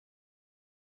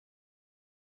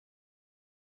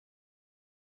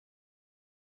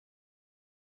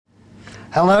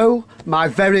Hello, my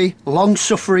very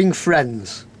long-suffering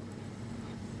friends.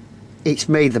 It's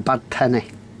me, the bad penny,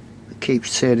 that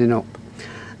keeps turning up.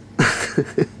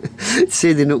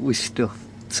 Turning up with stuff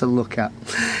to look at.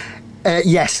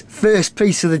 Yes, first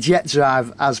piece of the jet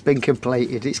drive has been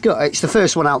completed. It's the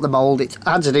first one out the mould. It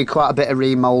had to do quite a bit of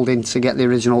remoulding to get the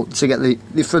original,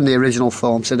 from the original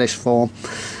form to this form.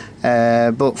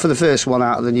 But for the first one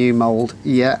out of the new mould,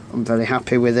 yeah, I'm very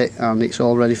happy with it, and it's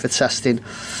all ready for testing.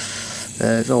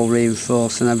 It's all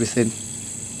reinforced and everything.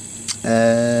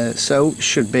 So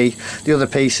should be. The other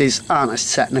pieces aren't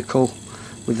as technical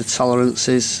with the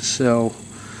tolerances, so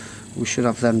we should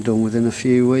have them done within a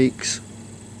few weeks.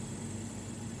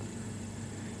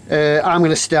 I'm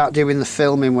going to start doing the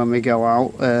filming when we go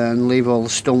out and leave all the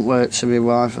stunt work to my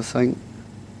wife, I think.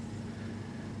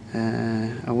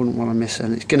 I wouldn't want to miss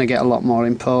it. It's going to get a lot more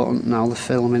important now, the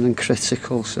filming, and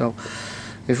critical, so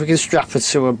if we can strap her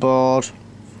to a board,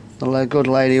 the good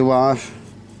lady wife.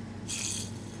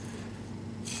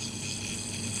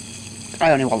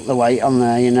 I only want the weight on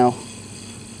there, you know.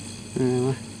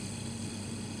 Anyway.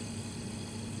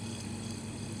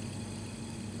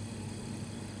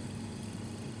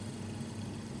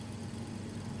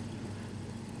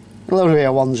 It'll only be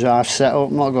a one drive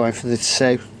setup, I'm not going for the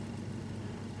two.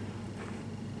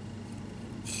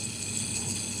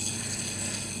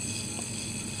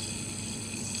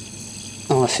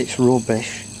 Unless it's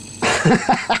rubbish.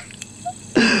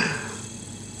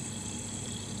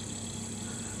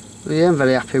 Yeah, I'm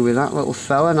very happy with that little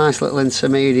fella. Nice little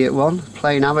intermediate one.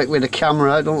 Playing havoc with the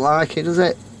camera, I don't like it, does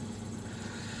it?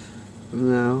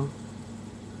 No,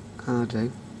 I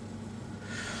do.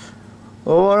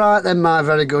 Alright then, my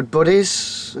very good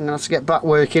buddies. I'm going to have to get back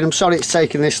working. I'm sorry it's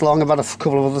taken this long. I've had a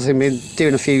couple of other things, been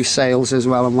doing a few sales as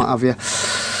well and what have you.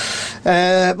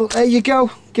 But there you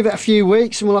go. Give it a few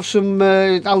weeks and we'll have some...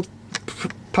 I'll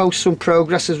post some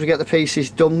progress as we get the pieces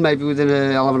done. Maybe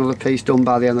I'll have another piece done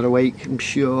by the end of the week, I'm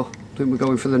sure. I think we're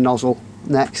going for the nozzle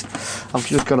next. I've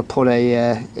just got to put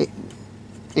a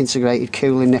integrated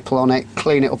cooling nipple on it,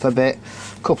 clean it up a bit,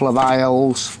 a couple of eye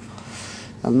holes,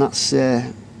 and that's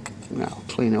I'll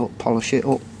clean it up, polish it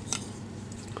up.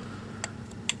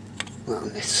 Well,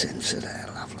 this into there,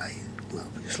 lovely.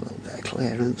 Just a little bit of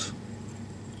clearance.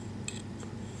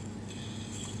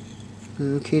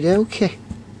 Okie dokie.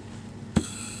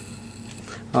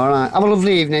 Alright, have a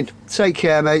lovely evening. Take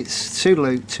care, mates.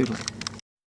 Toodaloo, toodaloo.